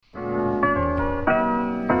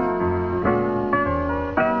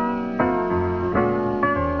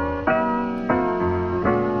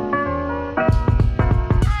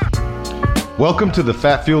Welcome to the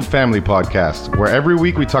Fat Fueled Family Podcast, where every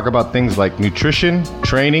week we talk about things like nutrition,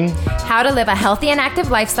 training, how to live a healthy and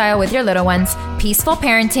active lifestyle with your little ones, peaceful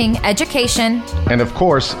parenting, education, and of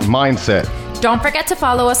course, mindset. Don't forget to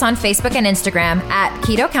follow us on Facebook and Instagram at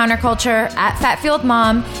Keto Counterculture, at Fat Fueled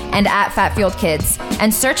Mom, and at Fat Fueled Kids,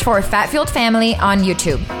 and search for Fat Fueled Family on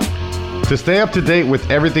YouTube. To stay up to date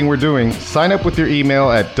with everything we're doing, sign up with your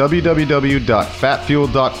email at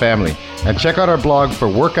www.fatfueled.family and check out our blog for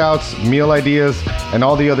workouts, meal ideas, and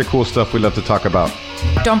all the other cool stuff we love to talk about.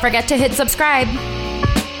 Don't forget to hit subscribe.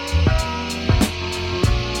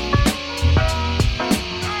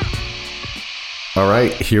 All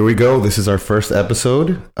right, here we go. This is our first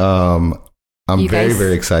episode. I'm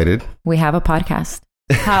very excited. We have a podcast.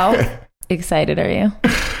 How excited are you?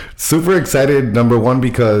 Super excited, number one,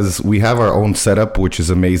 because we have our own setup, which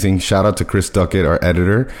is amazing. Shout out to Chris Duckett, our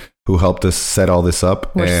editor, who helped us set all this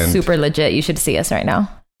up. We're super legit. You should see us right now.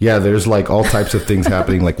 Yeah, there's like all types of things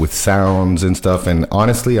happening, like with sounds and stuff. And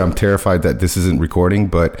honestly, I'm terrified that this isn't recording.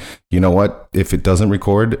 But you know what? If it doesn't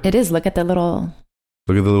record... It is. Look at the little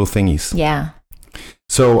thingies. Yeah.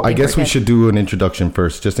 So I guess we should do an introduction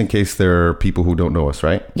first, just in case there are people who don't know us,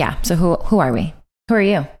 right? Yeah. So who are we? Who are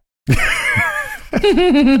you?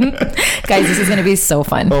 Guys, this is going to be so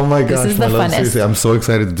fun. Oh my gosh, this is the funnest. Seriously, I'm so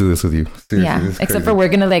excited to do this with you. Seriously, yeah, except for we're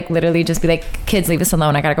going to like literally just be like, kids, leave us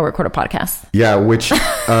alone. I got to go record a podcast. Yeah, which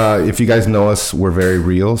if you guys know us, we're very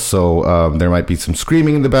real. So there might be some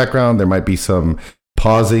screaming in the background. There might be some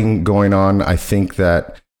pausing going on. I think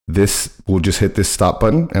that we'll just hit this stop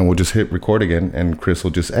button and we'll just hit record again and Chris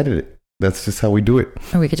will just edit it. That's just how we do it.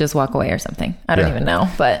 Or we could just walk away or something. I don't even know,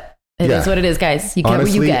 but... It is what it is, guys. You get what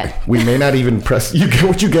you get. We may not even press. You get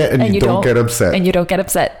what you get, and you don't get upset. And you don't get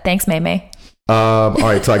upset. Thanks, May. All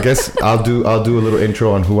right, so I guess I'll do a little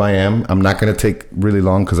intro on who I am. I'm not going to take really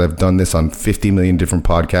long because I've done this on 50 million different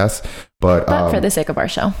podcasts. But for the sake of our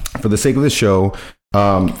show, for the sake of the show,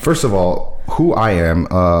 first of all, who I am.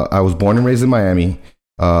 I was born and raised in Miami.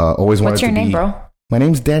 Always wanted to be. What's your name, bro? My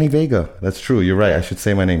name's Danny Vega. That's true. You're right. I should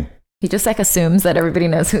say my name. He just like assumes that everybody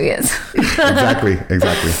knows who he is. Exactly.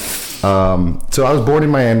 So I was born in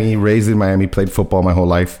Miami, raised in Miami, played football my whole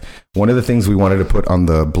life. One of the things we wanted to put on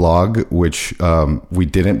the blog, which we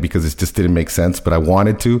didn't because it just didn't make sense, but I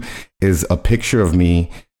wanted to, is a picture of me.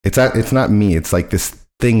 It's not me. It's like this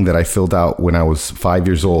thing that I filled out when I was 5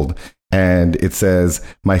 years old. And it says,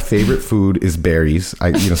 my favorite food is berries.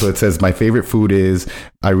 So it says, my favorite food is,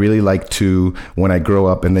 I really like to, when I grow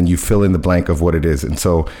up, and then you fill in the blank of what it is. And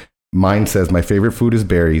so mine says, my favorite food is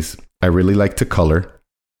berries. I really like to color.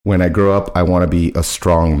 When I grow up, I want to be a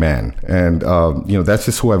strong man. And, that's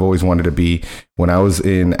just who I've always wanted to be. When I was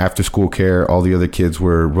in after school care, all the other kids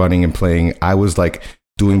were running and playing. I was like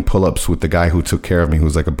doing pull-ups with the guy who took care of me, who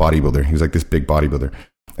was like a bodybuilder. He was like this big bodybuilder.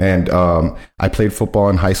 And I played football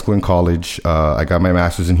in high school and college. I got my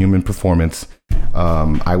master's in human performance.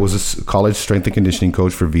 I was a college strength and conditioning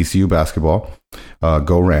coach for VCU basketball.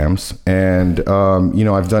 Go Rams. And,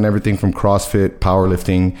 I've done everything from CrossFit,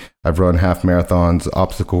 powerlifting. I've run half marathons,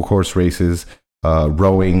 obstacle course races,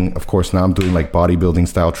 rowing. Of course, now I'm doing like bodybuilding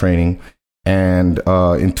style training. And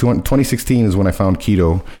in 2016 is when I found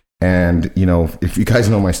keto. And, if you guys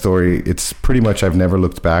know my story, it's pretty much I've never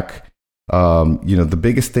looked back. The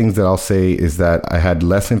biggest things that I'll say is that I had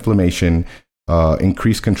less inflammation,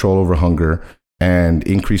 increased control over hunger, and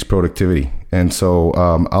increased productivity. And so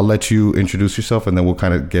I'll let you introduce yourself, and then we'll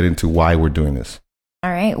kind of get into why we're doing this.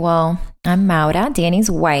 All right. Well, I'm Maura, Danny's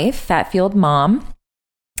wife, Fat Fueled Mom.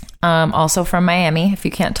 Also from Miami, if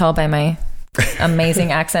you can't tell by my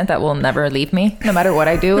amazing accent that will never leave me. No matter what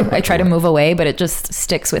I do, I try to move away, but it just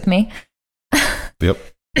sticks with me. Yep.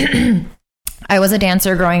 I was a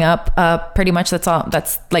dancer growing up. Pretty much that's all.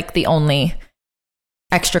 That's like the only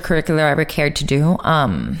extracurricular I ever cared to do,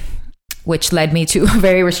 which led me to a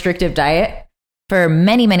very restrictive diet for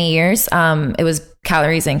many, many years. It was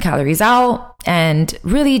calories in, calories out, and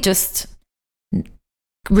really just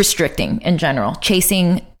restricting in general,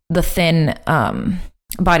 chasing the thin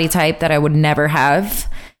body type that I would never have.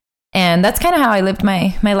 And that's kind of how I lived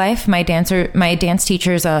my life. My dance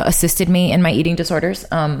teachers assisted me in my eating disorders.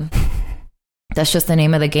 That's just the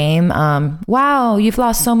name of the game. Wow, you've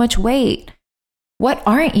lost so much weight. What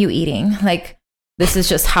aren't you eating? Like, this is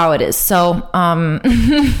just how it is. So,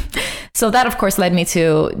 so that of course led me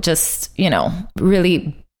to just,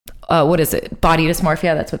 really, what is it? Body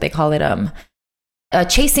dysmorphia. That's what they call it.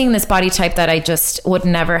 Chasing this body type that I just would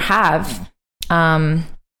never have.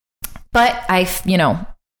 But as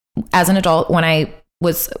an adult, when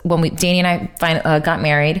Danny and I got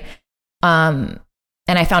married,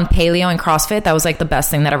 and I found paleo and CrossFit, that was like the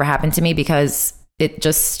best thing that ever happened to me because it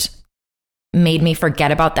just made me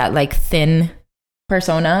forget about that like thin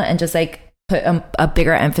persona and just like put a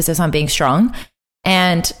bigger emphasis on being strong.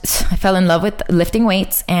 And I fell in love with lifting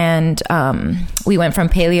weights, and we went from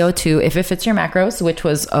paleo to If It Fits Your Macros, which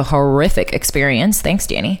was a horrific experience. Thanks,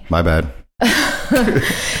 Danny. My bad.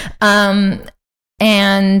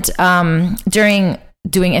 During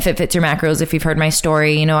doing If It Fits Your Macros, if you've heard my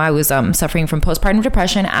story, you know, I was suffering from postpartum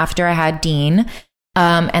depression after I had Dean,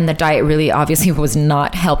 and the diet really obviously was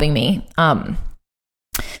not helping me.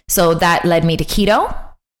 So that led me to keto.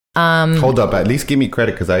 Hold up, at least give me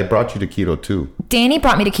credit, because I brought you to keto too. Danny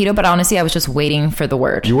brought me to keto, but honestly, I was just waiting for the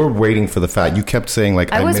word. You were waiting for the fat. You kept saying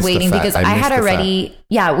like, I was waiting because I had already,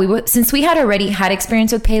 since we had already had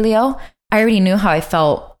experience with paleo, I already knew how I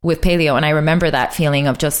felt with paleo. And I remember that feeling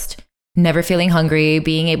of just never feeling hungry,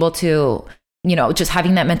 being able to, you know, just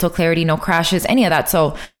having that mental clarity, no crashes, any of that.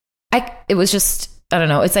 So it was just, I don't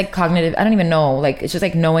know. It's like cognitive. I don't even know. Like, it's just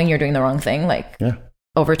like knowing you're doing the wrong thing. Like, yeah.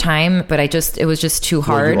 Over time, but it was just too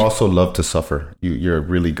hard. Well, you also love to suffer. You're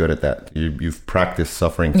really good at that. You've practiced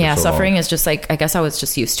suffering. For so suffering long. Is just like, I guess I was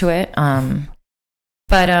just used to it. And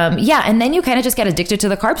then you kind of just get addicted to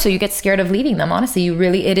the carbs, so you get scared of leaving them. Honestly,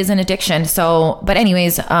 it is an addiction. So, but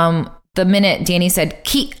anyways, the minute Danny said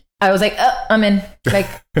keep, I was like, I'm in. Like,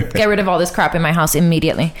 get rid of all this crap in my house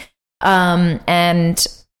immediately. And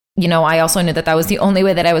you know, I also knew that was the only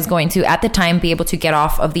way that I was going to, at the time, be able to get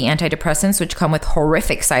off of the antidepressants, which come with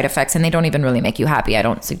horrific side effects, and they don't even really make you happy. I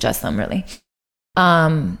don't suggest them, really.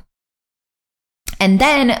 And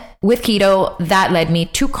then with keto, that led me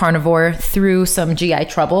to carnivore through some GI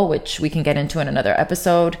trouble, which we can get into in another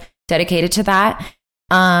episode dedicated to that.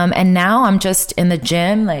 And now I'm just in the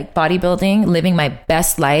gym, like bodybuilding, living my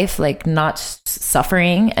best life, like not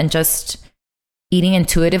suffering and just eating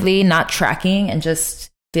intuitively, not tracking, and just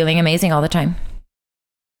feeling amazing all the time.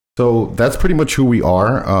 So that's pretty much who we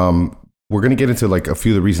are. We're going to get into like a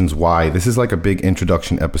few of the reasons why. This is like a big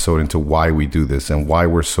introduction episode into why we do this and why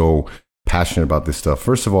we're so passionate about this stuff.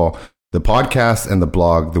 First of all, the podcast and the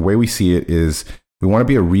blog, the way we see it is we want to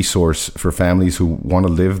be a resource for families who want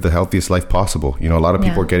to live the healthiest life possible. You know, a lot of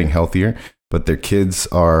people are getting healthier, but their kids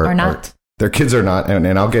are not. Their kids are not,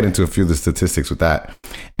 and I'll get into a few of the statistics with that.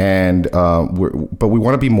 And but we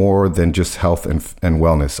want to be more than just health and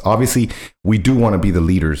wellness. Obviously, we do want to be the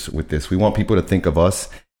leaders with this. We want people to think of us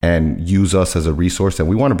and use us as a resource, and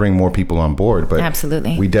we want to bring more people on board. But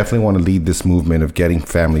absolutely, we definitely want to lead this movement of getting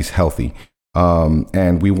families healthy.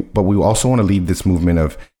 But we also want to lead this movement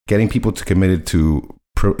of getting people committed to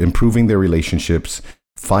improving their relationships,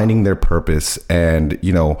 finding their purpose, and,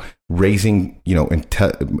 you know, raising, you know,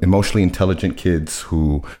 emotionally intelligent kids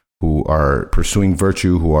who are pursuing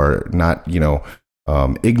virtue, who are not, you know,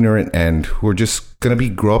 ignorant, and who are just going to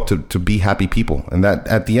grow up to be happy people. And that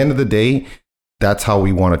at the end of the day, that's how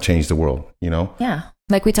we want to change the world, you know? Yeah.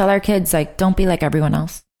 Like we tell our kids, like, don't be like everyone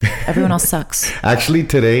else. Everyone else sucks. Actually,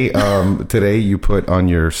 today you put on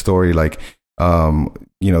your story, like,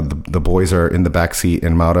 you know, the boys are in the back seat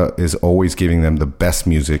and Maura is always giving them the best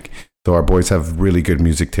music. So our boys have really good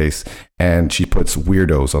music taste, and she puts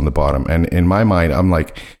weirdos on the bottom. And in my mind, I'm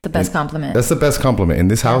like, the best compliment. That's the best compliment in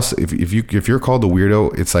this house. If you're called a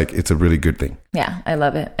weirdo, it's like, it's a really good thing. Yeah, I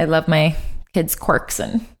love it. I love my kids' quirks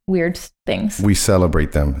and weird things. We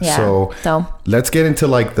celebrate them. Yeah, so let's get into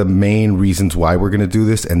like the main reasons why we're going to do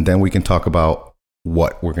this, and then we can talk about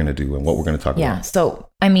what we're going to do and what we're going to talk about. Yeah. So,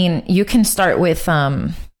 I mean, you can start with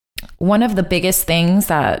one of the biggest things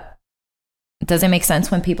that doesn't make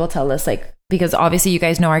sense when people tell us, like, because obviously you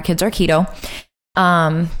guys know our kids are keto,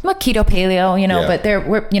 keto paleo, you know, but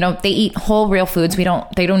they eat whole real foods.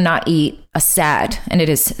 They do not eat a SAD, and it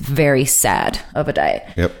is very sad of a diet.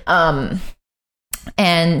 Yep.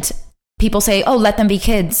 And people say, oh, let them be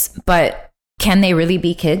kids, but can they really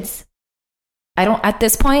be kids? I don't, at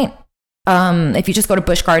this point. If you just go to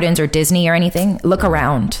Busch Gardens or Disney or anything, look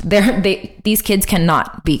around. These kids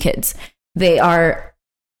cannot be kids. They are,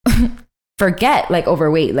 forget like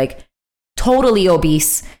overweight, like totally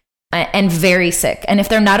obese and very sick. And if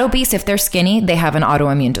they're not obese, if they're skinny, they have an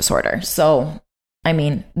autoimmune disorder. So, I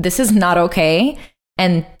mean, this is not okay.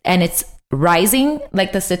 And it's rising.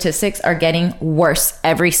 Like, the statistics are getting worse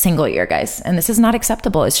every single year, guys. And this is not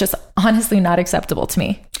acceptable. It's just honestly not acceptable to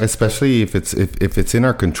me. Especially if it's in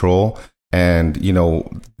our control. And, you know,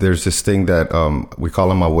 there's this thing that we call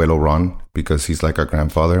him Abuelo Ron, because he's like our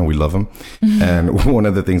grandfather and we love him. Mm-hmm. And one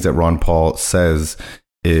of the things that Ron Paul says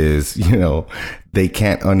is, you know, they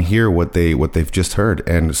can't unhear what they've just heard.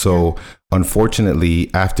 And so, unfortunately,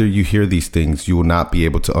 after you hear these things, you will not be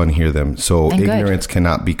able to unhear them. So ignorance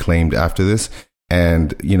cannot be claimed after this.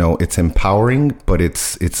 And, you know, it's empowering, but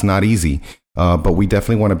it's not easy. But we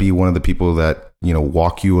definitely want to be one of the people that,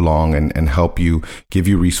 walk you along and help you, give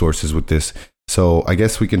you resources with this. So I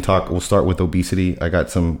guess we'll start with obesity. I got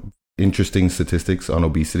some interesting statistics on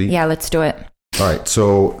obesity. Yeah, let's do it. All right.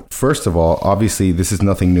 So first of all, obviously this is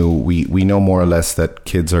nothing new. We know more or less that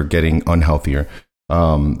kids are getting unhealthier.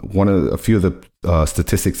 A few of the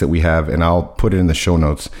statistics that we have, and I'll put it in the show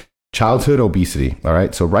notes. Childhood obesity. All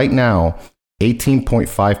right. So right now,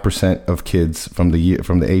 18.5% of kids from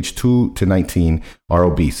the age 2 to 19 are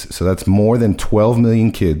obese. So that's more than 12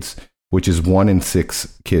 million kids, which is 1 in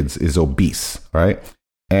 6 kids is obese. All right.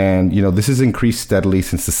 And, this has increased steadily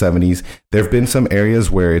since the 70s. There have been some areas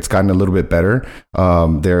where it's gotten a little bit better.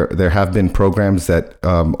 There have been programs that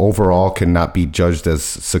overall cannot be judged as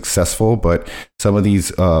successful, but some of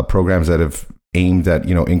these programs that have aimed at,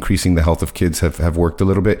 increasing the health of kids have worked a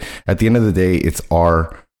little bit. At the end of the day, it's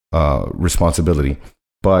our responsibility.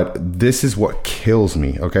 But this is what kills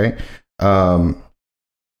me, okay?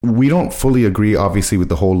 We don't fully agree, obviously, with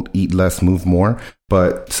the whole eat less, move more,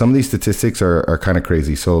 but some of these statistics are kind of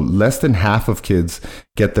crazy. So less than half of kids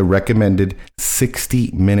get the recommended 60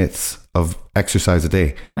 minutes of exercise a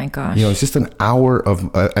day. My gosh. It's just an hour of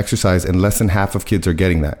exercise, and less than half of kids are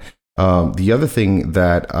getting that. The other thing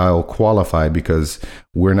that I'll qualify, because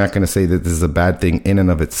we're not going to say that this is a bad thing in and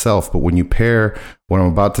of itself, but when you pair what I'm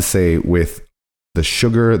about to say with the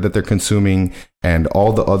sugar that they're consuming and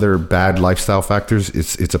all the other bad lifestyle factors,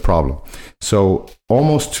 it's a problem. So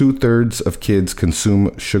almost 2/3 of kids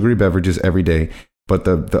consume sugary beverages every day. But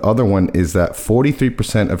the other one is that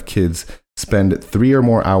 43% of kids spend 3 or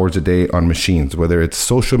more hours a day on machines, whether it's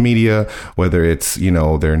social media, whether it's, their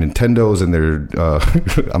Nintendos and their,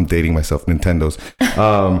 I'm dating myself, Nintendos,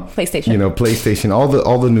 PlayStation,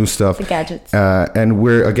 all the new stuff, the gadgets. And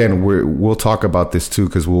we'll talk about this too,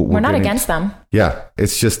 because we're not against them. Yeah.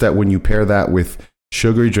 It's just that when you pair that with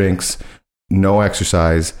sugary drinks, no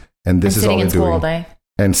exercise, and this is all they're doing,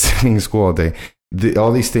 and sitting in school all day.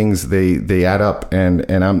 All these things, they add up, and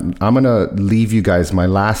I'm gonna leave you guys. My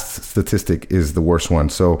last statistic is the worst one.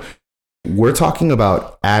 So we're talking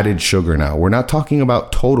about added sugar now. We're not talking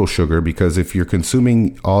about total sugar, because if you're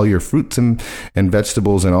consuming all your fruits and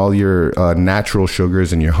vegetables and all your natural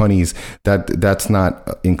sugars and your honeys, that's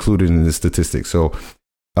not included in the statistic. So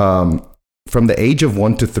from the age of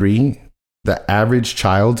 1 to 3, the average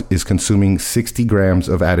child is consuming 60 grams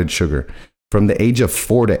of added sugar. From the age of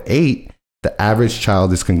 4 to 8, the average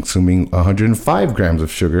child is consuming 105 grams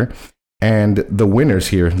of sugar. And the winners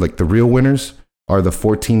here, like the real winners, are the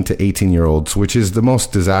 14 to 18-year-olds, which is the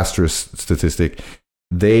most disastrous statistic.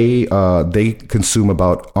 They consume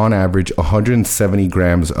about, on average, 170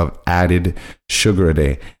 grams of added sugar a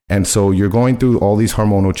day. And so you're going through all these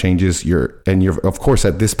hormonal changes. You're of course,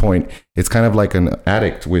 at this point, it's kind of like an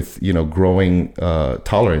addict with, growing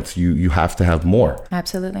tolerance. You have to have more.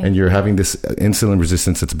 Absolutely. And you're having this insulin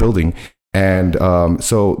resistance that's building. And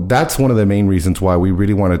so that's one of the main reasons why we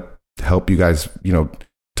really want to help you guys,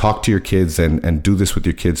 talk to your kids and do this with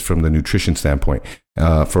your kids from the nutrition standpoint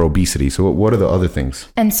for obesity. So what are the other things?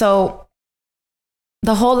 And so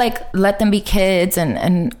the whole let them be kids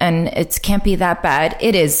and it can't be that bad.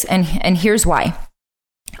 It is. And here's why.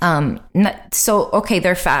 Okay,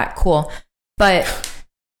 they're fat. Cool. But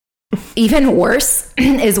even worse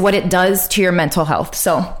is what it does to your mental health.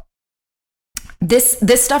 So this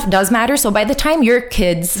stuff does matter. So by the time your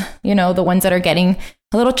kids, the ones that are getting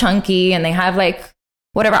a little chunky and they have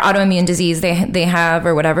whatever autoimmune disease they have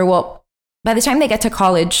or whatever, well, by the time they get to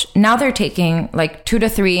college, now they're taking 2 to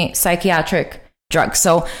 3 psychiatric drugs.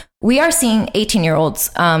 So we are seeing 18-year-olds,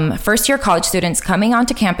 first year college students coming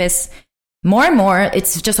onto campus more and more.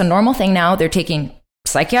 It's just a normal thing now. They're taking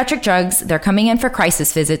psychiatric drugs. They're coming in for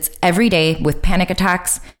crisis visits every day with panic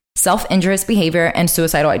attacks, self-injurious behavior, and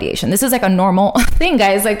suicidal ideation. This is a normal thing,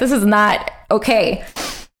 guys. This is not okay.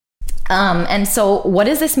 And so what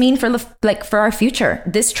does this mean for our future?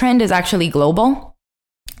 This trend is actually global.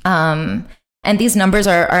 And these numbers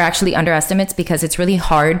are actually underestimates, because it's really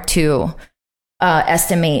hard to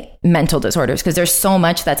estimate mental disorders, because there's so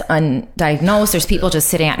much that's undiagnosed. There's people just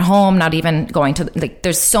sitting at home, not even going to,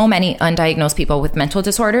 there's so many undiagnosed people with mental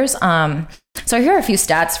disorders. So here are a few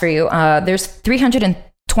stats for you. There's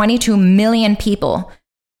 322 million people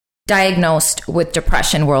diagnosed with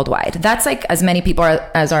depression worldwide. That's as many people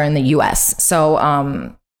as are in the US.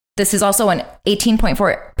 So this is also an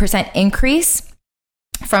 18.4% increase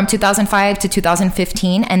from 2005 to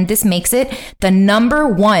 2015. And this makes it the number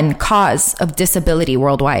 1 cause of disability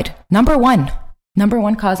worldwide. Number one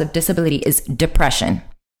cause of disability is depression.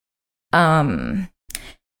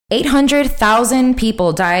 800,000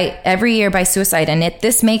 people die every year by suicide. And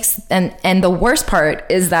this makes, and the worst part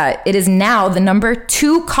is that it is now the number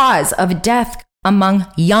 2 cause of death among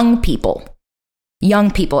young people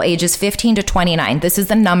ages 15 to 29. This is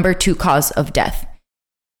the number 2 cause of death.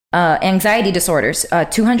 Anxiety disorders,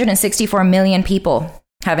 264 million people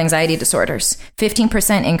have anxiety disorders,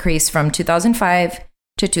 15% increase from 2005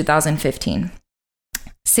 to 2015.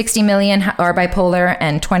 60 million are bipolar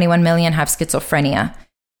and 21 million have schizophrenia.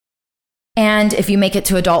 And if you make it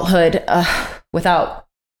to adulthood without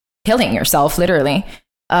killing yourself, literally,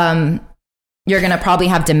 you're going to probably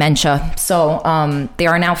have dementia. So there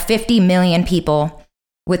are now 50 million people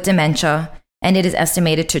with dementia, and it is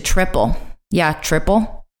estimated to triple. Yeah,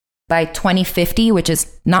 triple by 2050, which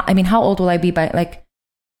is not, I mean, how old will I be by, like,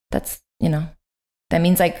 that's, that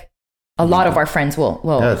means like a lot of our friends will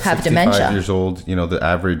have dementia. Years old, the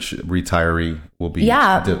average retiree will be.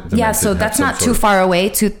 Yeah. So that's not too far away.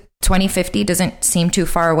 To 2050 doesn't seem too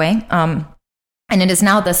far away. And it is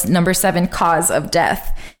now the number 7 cause of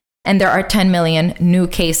death. And there are 10 million new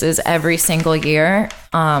cases every single year.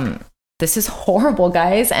 This is horrible,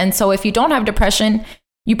 guys. And so if you don't have depression,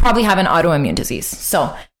 you probably have an autoimmune disease.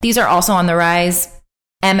 So these are also on the rise.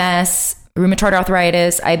 MS, rheumatoid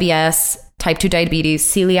arthritis, IBS, type 2 diabetes,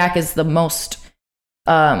 celiac is the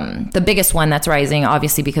biggest one that's rising,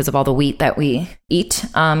 obviously, because of all the wheat that we eat.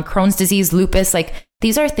 Crohn's disease, lupus, like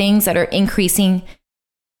these are things that are increasing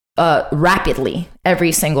rapidly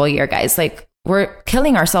every single year, guys. Like we're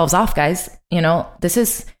killing ourselves off, guys. We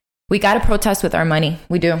got to protest with our money.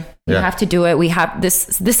 We do. We have to do it. We have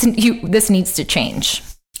this needs to change.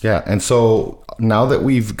 Yeah. And so now that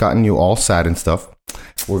we've gotten you all sad and stuff,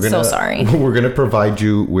 we're gonna provide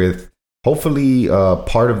you with hopefully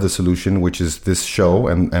part of the solution, which is this show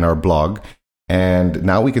and our blog. And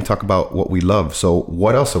now we can talk about what we love. So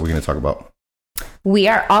what else are we going to talk about? We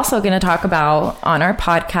are also going to talk about on our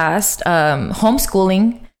podcast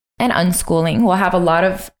homeschooling and unschooling. We'll have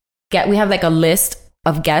we have like a list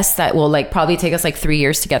of guests that will like probably take us like 3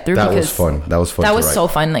 years to get through. That was fun. That was so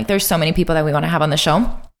fun. Like there's so many people that we want to have on the show.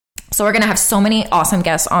 So we're going to have so many awesome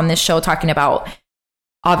guests on this show talking about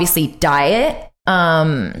obviously diet,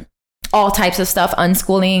 all types of stuff,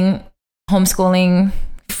 unschooling, homeschooling,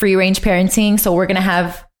 free range parenting. So we're going to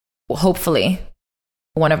have hopefully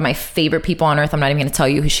one of my favorite people on earth. I'm not even going to tell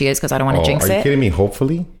you who she is because I don't want to jinx it. Are you kidding me?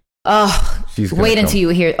 Hopefully? Oh, wait until you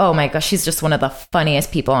hear. Oh my gosh, she's just one of the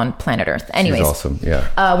funniest people on planet Earth. Anyways, she's awesome.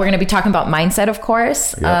 Yeah. We're going to be talking about mindset, of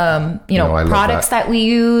course. Yep. Products that we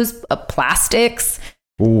use, plastics.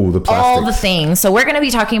 Ooh, the plastics. All the things. So we're going to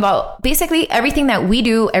be talking about basically everything that we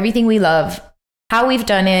do, everything we love, how we've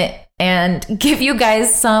done it, and give you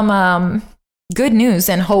guys some good news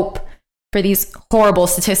and hope for these horrible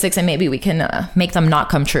statistics, and maybe we can make them not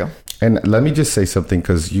come true. And let me just say something,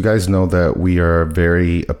 because you guys know that we are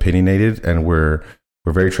very opinionated and we're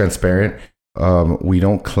very transparent. We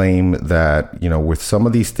don't claim that, with some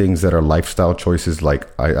of these things that are lifestyle choices, like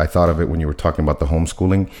I thought of it when you were talking about the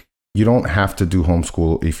homeschooling. You don't have to do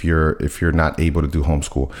homeschool if you're not able to do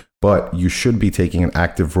homeschool, but you should be taking an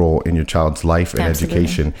active role in your child's life and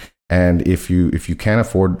education. And if you can't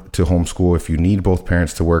afford to homeschool, if you need both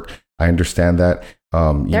parents to work, I understand that.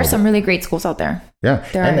 There are some really great schools out there. Yeah.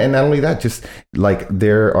 And not only that, just like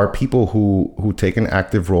there are people who take an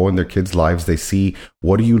active role in their kids' lives. They see,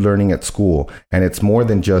 what are you learning at school? And it's more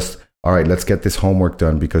than just, all right, let's get this homework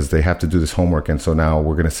done because they have to do this homework. And so now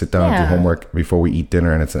we're going to sit down and do homework before we eat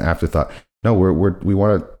dinner, and it's an afterthought. No, we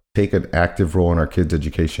want to take an active role in our kids'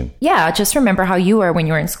 education. Yeah. Just remember how you were when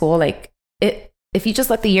you were in school. Like if you just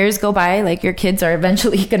let the years go by, like your kids are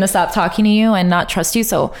eventually going to stop talking to you and not trust you.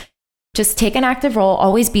 So just take an active role,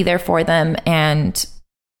 always be there for them. And,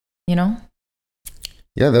 Yeah,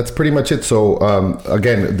 that's pretty much it. So,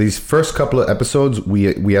 again, these first couple of episodes,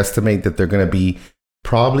 we estimate that they're going to be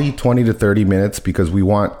probably 20 to 30 minutes because we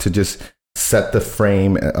want to just set the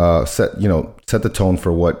frame, set the tone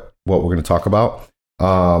for what we're going to talk about.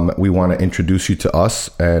 We want to introduce you to us,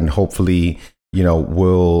 and hopefully,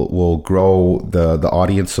 we'll grow the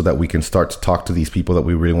audience so that we can start to talk to these people that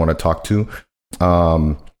we really want to talk to.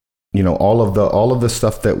 All of the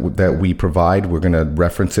stuff that we provide, we're going to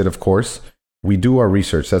reference it, of course. We do our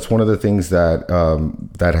research. That's one of the things that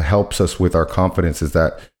that helps us with our confidence, is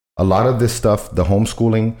that a lot of this stuff, the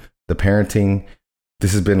homeschooling, the parenting,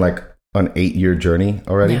 this has been like an 8-year journey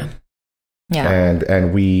already. Yeah.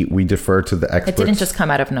 And we defer to the experts. It didn't just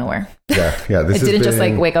come out of nowhere. Yeah. It didn't just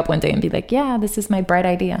like wake up one day and be like, yeah, this is my bright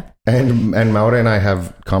idea. And Maura and I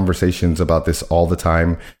have conversations about this all the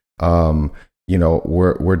time.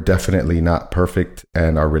 We're definitely not perfect,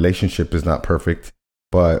 and our relationship is not perfect,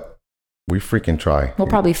 but We freaking try. We'll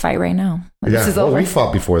probably fight right now. This is over. We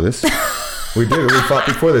fought before this. We did. We fought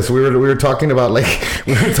before this. We were talking about like.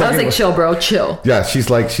 I was like, chill, bro, chill. Yeah, she's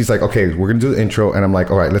like, okay, we're gonna do the intro, and I'm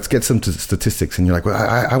like, all right, let's get some statistics. And you're like, well,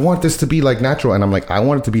 I want this to be like natural, and I'm like, I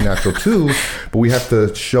want it to be natural too, but we have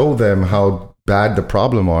to show them how bad the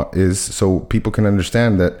problem is, so people can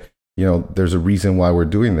understand that there's a reason why we're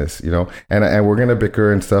doing this, and we're gonna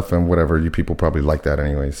bicker and stuff and whatever. You people probably like that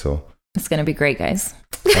anyway, so. It's going to be great, guys.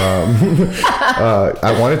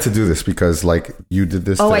 I wanted to do this because, like, you did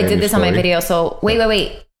this. Oh, I did this on my video. So, wait.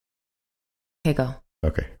 Okay, go.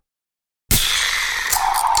 Okay.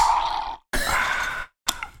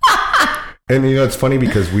 And, it's funny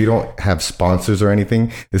because we don't have sponsors or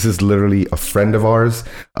anything. This is literally a friend of ours.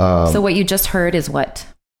 So, what you just heard is what?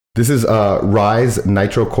 This is Rise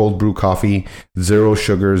Nitro Cold Brew Coffee, 0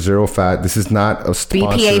 sugar, 0 fat. This is not a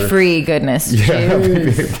sponsor. BPA free, goodness. Yeah,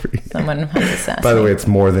 BPA free. Someone has to sass By the way, it's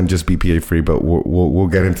more than just BPA free, but we'll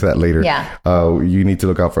get into that later. Yeah. You need to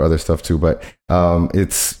look out for other stuff too, but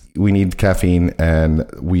we need caffeine, and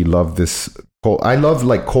we love this. I love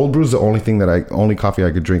like cold brew is the only coffee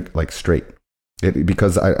I could drink like straight.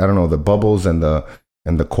 Because I don't know, the bubbles and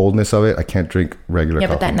the coldness of it, I can't drink regular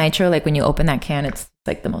coffee. Yeah, but that nitro, like when you open that can, it's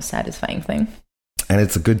like the most satisfying thing. And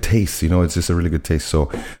it's a good taste, it's just a really good taste. So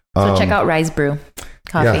check out Rise Brew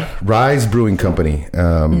Coffee. Yeah, Rise Brewing Company.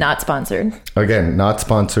 Not sponsored. Again, not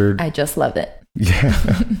sponsored. I just love it. Yeah.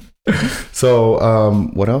 So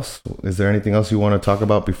what else? Is there anything else you want to talk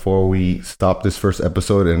about before we stop this first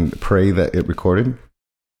episode and pray that it recorded?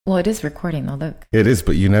 Well, it is recording though, look. It is,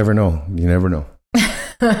 but you never know. You never know.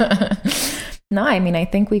 No, I mean, I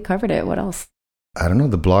think we covered it. What else? I don't know.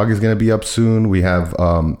 The blog is going to be up soon. We have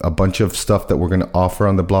a bunch of stuff that we're going to offer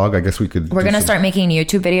on the blog. I guess we're going to start making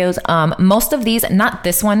YouTube videos. Most of these, not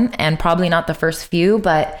this one, and probably not the first few,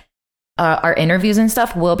 but our interviews and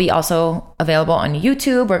stuff will be also available on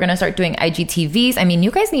YouTube. We're going to start doing IGTVs. I mean,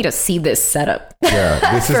 you guys need to see this setup.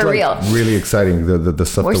 Yeah, this is real. Really exciting. The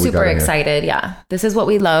stuff we're that we got. We're super excited. Yeah, this is what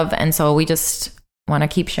we love, and so we just want to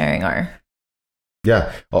keep sharing our.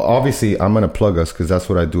 Yeah, obviously I'm going to plug us because that's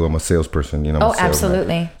what I do. I'm a salesperson, Oh,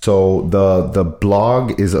 absolutely. So the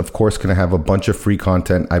blog is of course going to have a bunch of free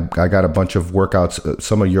content. I got a bunch of workouts.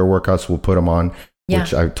 Some of your workouts we'll put them on,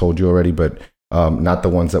 which I told you already, but not the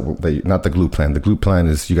ones not the glue plan. The glue plan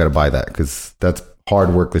is you got to buy that because that's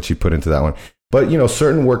hard work that you put into that one. But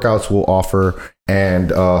certain workouts we'll offer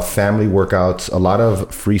and family workouts, a lot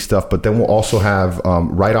of free stuff. But then we'll also have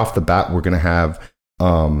right off the bat we're going to have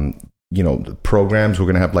programs. We're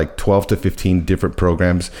going to have like 12 to 15 different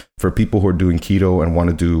programs for people who are doing keto and want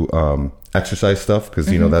to do exercise stuff because,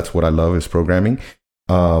 that's what I love is programming.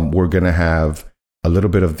 We're going to have a little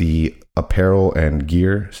bit of the apparel and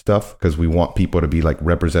gear stuff because we want people to be like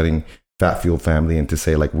representing Fat Fuel Family and to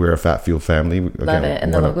say like we're a Fat Fuel family. Love it.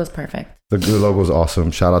 And the logo's perfect. The logo's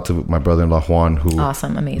awesome. Shout out to my brother-in-law Juan who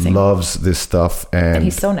amazing loves this stuff and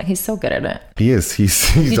he's so good at it. He is.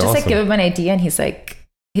 He's you just awesome. like give him an idea and he's like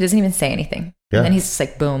he doesn't even say anything. Yeah. And then he's just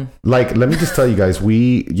like, boom. Like, let me just tell you guys,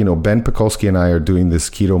 we, Ben Pekulski and I are doing this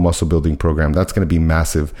keto muscle building program. That's going to be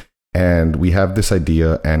massive. And we have this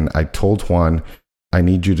idea. And I told Juan, I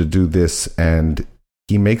need you to do this. And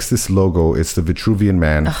he makes this logo. It's the Vitruvian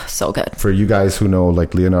Man. Oh, so good. For you guys who know,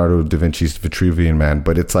 like Leonardo da Vinci's Vitruvian Man.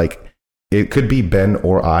 But it's like, it could be Ben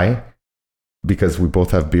or I. Because we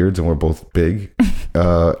both have beards and we're both big.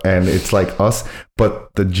 And it's like us.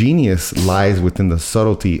 But the genius lies within the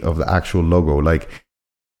subtlety of the actual logo. Like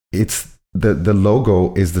it's the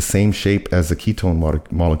logo is the same shape as the ketone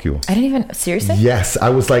molecule. I didn't even, seriously? Yes. I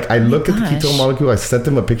was like, I looked at the ketone molecule. I sent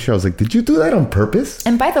him a picture. I was like, did you do that on purpose?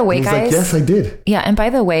 And by the way, guys. Like, yes, I did. Yeah. And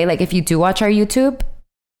by the way, like if you do watch our YouTube,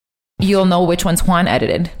 you'll know which ones Juan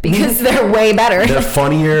edited because they're way better. They're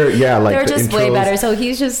funnier. Yeah. Like they're just way better. So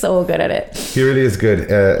he's just so good at it. He really is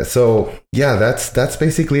good. So yeah, that's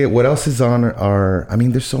basically it. What else is on I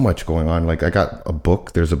mean, there's so much going on. Like I got a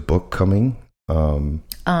book. There's a book coming.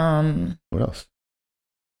 What else?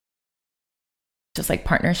 Just like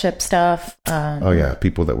partnership stuff. Oh yeah.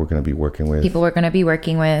 People that we're going to be working with.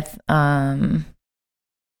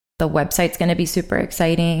 The website's going to be super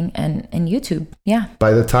exciting and YouTube. Yeah.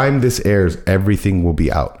 By the time this airs, everything will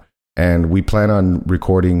be out. And we plan on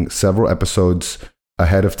recording several episodes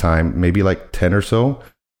ahead of time, maybe like 10 or so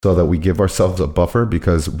that we give ourselves a buffer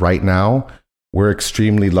because right now we're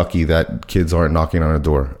extremely lucky that kids aren't knocking on our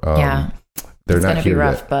door. Yeah. It's going to be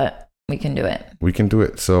rough, but we can do it. We can do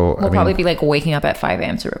it. So we'll probably be like waking up at 5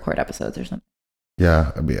 a.m. to record episodes or something.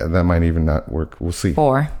 Yeah. That might even not work. We'll see.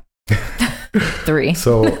 4. 3.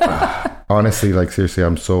 So honestly, like seriously,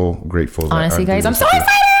 I'm so grateful. Honestly, guys, I'm so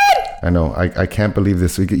excited. I know. I can't believe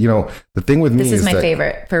this. You know, the thing with me this is my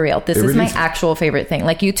favorite, for real. This is my actual favorite thing.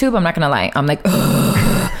 Like YouTube, I'm not going to lie. I'm like,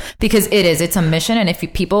 ugh, because it's a mission. And if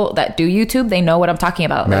people that do YouTube, they know what I'm talking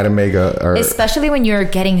about. Matt and Mega are... Especially when you're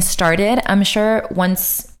getting started, I'm sure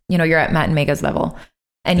once, you know, you're at Matt and Mega's level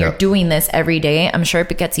and you're doing this every day, I'm sure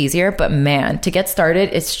it gets easier. But man, to get started,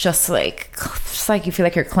 it's just like you feel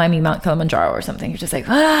like you're climbing Mount Kilimanjaro or something. You're just like,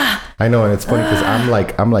 ah. I know, and it's funny because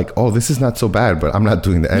I'm like, oh, this is not so bad, but I'm not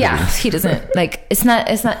doing the editing. Yeah, he doesn't like. It's not.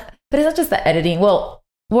 But it's not just the editing. Well,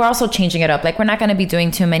 we're also changing it up. Like, we're not going to be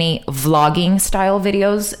doing too many vlogging style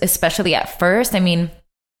videos, especially at first. I mean,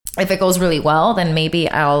 if it goes really well, then maybe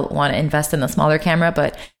I'll want to invest in the smaller camera.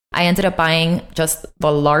 But I ended up buying just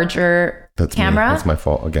the larger camera. That's my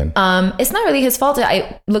fault again. It's not really his fault.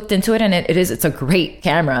 I looked into it and it's a great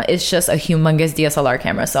camera. It's just a humongous DSLR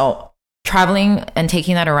camera. So traveling and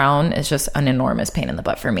taking that around is just an enormous pain in the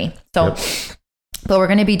butt for me. So, but we're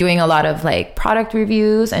going to be doing a lot of like product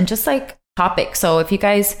reviews and just like topics. So if you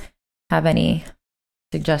guys have any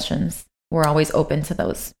suggestions, we're always open to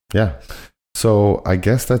those. Yeah. So I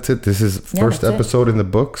guess that's it. This is first episode in the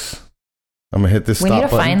books. I'm gonna hit this stop button. We need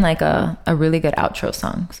to find like a really good outro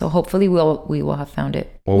song. So hopefully we will have found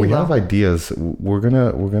it. Well, we have ideas. We're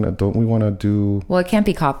gonna don't we want to do? Well, it can't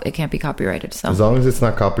be copyrighted. So as long as it's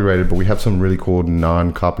not copyrighted, but we have some really cool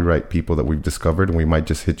non-copyright people that we've discovered, and we might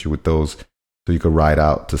just hit you with those, so you could ride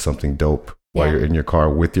out to something dope while you're in your car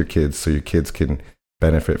with your kids, so your kids can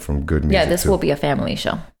benefit from good music. Yeah, this will be a family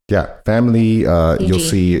show. Yeah, family. You'll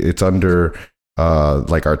see it's under.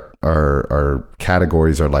 Like our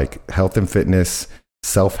categories are like health and fitness,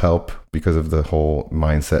 self-help because of the whole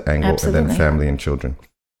mindset angle, and then family and children.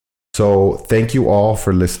 So thank you all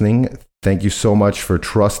for listening. Thank you so much for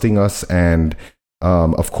trusting us. And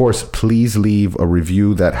of course, please leave a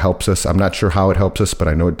review. That helps us. I'm not sure how it helps us, but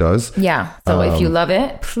I know it does. Yeah. So if you love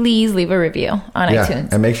it, please leave a review on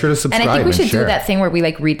iTunes. And make sure to subscribe. And I think we should do that thing where we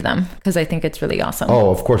like read them, because I think it's really awesome.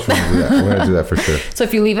 Oh, of course we're going to do that. We're going to do that for sure. So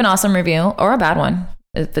if you leave an awesome review or a bad one,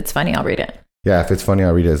 if it's funny, I'll read it. Yeah, if it's funny,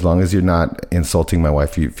 I'll read it. As long as you're not insulting my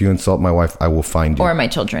wife. If you insult my wife, I will find you. Or my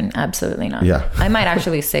children. Absolutely not. Yeah. I might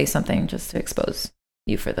actually say something just to expose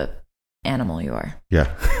you for the animal you are.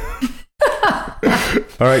 Yeah.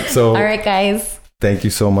 All right, guys. Thank you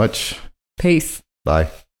so much. Peace. Bye.